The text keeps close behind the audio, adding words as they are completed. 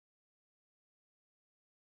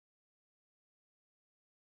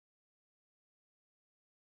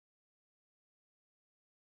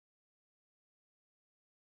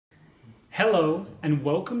Hello and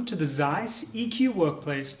welcome to the ZEISS EQ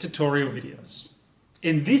Workplace tutorial videos.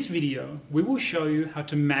 In this video, we will show you how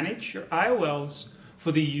to manage your IOLs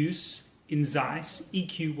for the use in ZEISS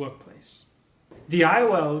EQ Workplace. The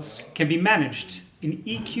IOLs can be managed in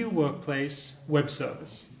EQ Workplace web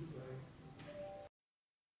service.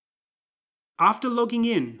 After logging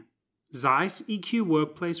in, ZEISS EQ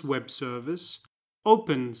Workplace web service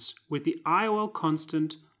opens with the IOL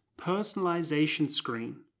Constant Personalization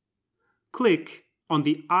screen. Click on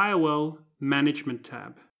the IOL Management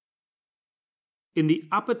tab. In the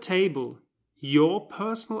upper table, your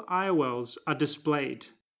personal IOLs are displayed.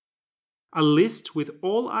 A list with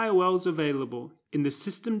all IOLs available in the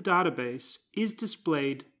system database is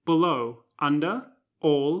displayed below under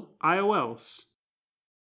All IOLs.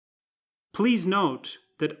 Please note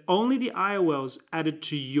that only the IOLs added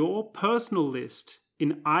to your personal list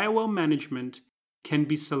in IOL Management can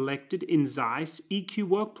be selected in ZEISS EQ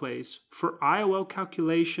Workplace for IOL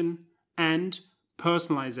calculation and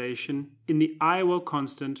personalization in the IOL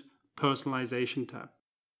Constant Personalization tab.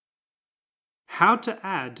 How to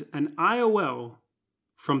add an IOL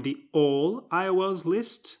from the All IOLs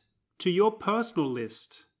list to your personal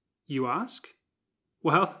list, you ask?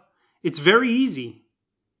 Well, it's very easy.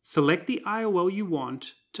 Select the IOL you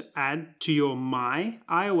want to add to your My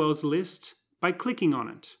IOLs list by clicking on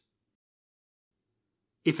it.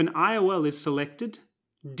 If an IOL is selected,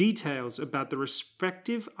 details about the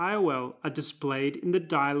respective IOL are displayed in the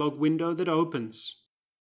dialog window that opens.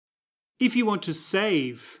 If you want to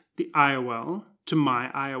save the IOL to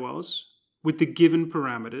My IOLs with the given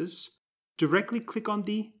parameters, directly click on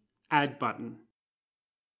the Add button.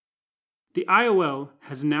 The IOL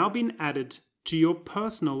has now been added to your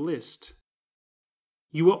personal list.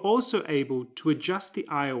 You are also able to adjust the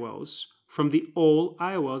IOLs from the All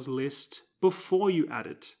IOLs list before you add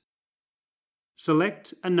it.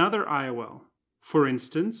 Select another IOL, for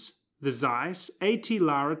instance, the ZEISS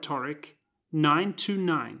AT-LARA Toric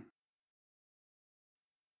 929.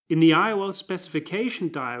 In the IOL specification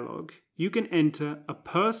dialog, you can enter a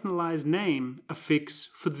personalized name affix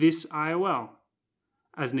for this IOL.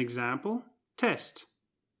 As an example, Test.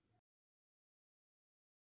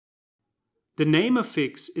 The name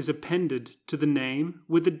affix is appended to the name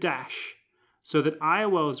with a dash, so that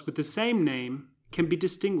IOLs with the same name can be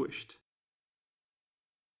distinguished.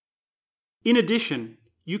 In addition,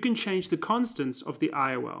 you can change the constants of the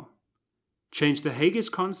IOL. Change the Haig's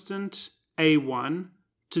constant A1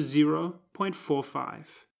 to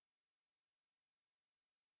 0.45.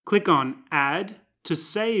 Click on Add to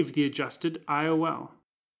save the adjusted IOL.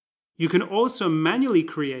 You can also manually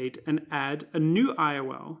create and add a new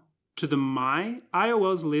IOL to the My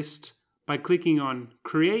IOLs list by clicking on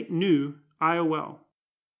Create New IOL.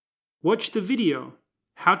 Watch the video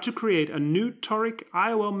How to Create a New Toric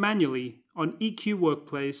IOL Manually on EQ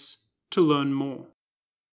Workplace to learn more.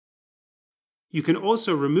 You can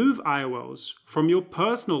also remove IOLs from your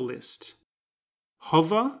personal list.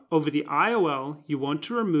 Hover over the IOL you want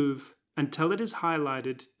to remove until it is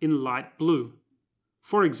highlighted in light blue.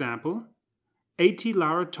 For example,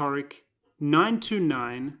 AT-LARA Toric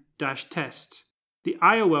 929-Test, the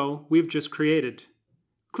IOL we've just created.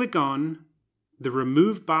 Click on the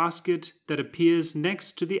Remove basket that appears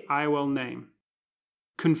next to the IOL name.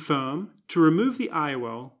 Confirm to remove the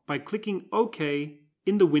IOL by clicking OK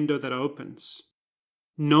in the window that opens.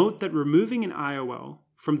 Note that removing an IOL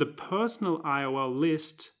from the personal IOL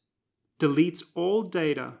list deletes all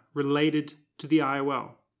data related to the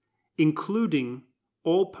IOL, including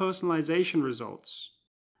all personalization results.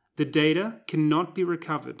 The data cannot be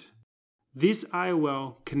recovered. This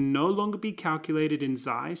IOL can no longer be calculated in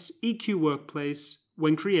ZEISS EQ Workplace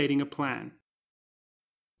when creating a plan.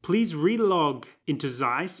 Please relog into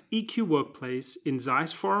ZEISS EQ Workplace in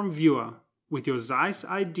ZEISS Forum Viewer with your ZEISS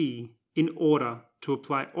ID in order to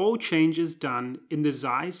apply all changes done in the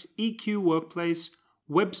ZEISS EQ Workplace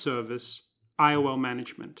web service IOL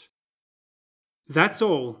management. That's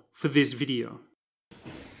all for this video.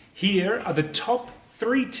 Here are the top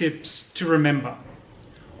 3 tips to remember.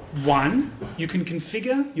 1. You can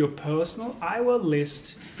configure your personal IOL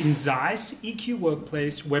list in ZEISS EQ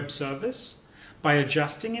Workplace web service by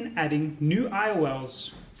adjusting and adding new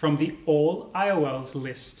IOLs from the All IOLs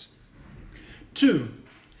list. 2.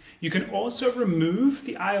 You can also remove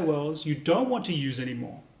the IOLs you don't want to use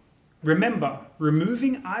anymore. Remember,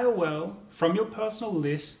 removing IOL from your personal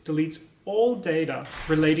list deletes all data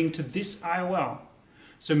relating to this IOL,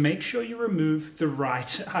 so make sure you remove the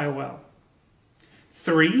right IOL.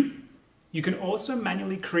 3. You can also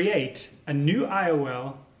manually create a new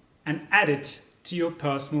IOL and add it to your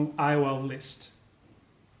personal IOL list.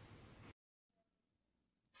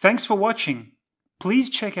 Thanks for watching. Please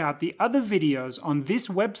check out the other videos on this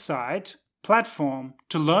website platform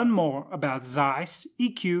to learn more about ZEISS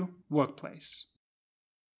EQ Workplace.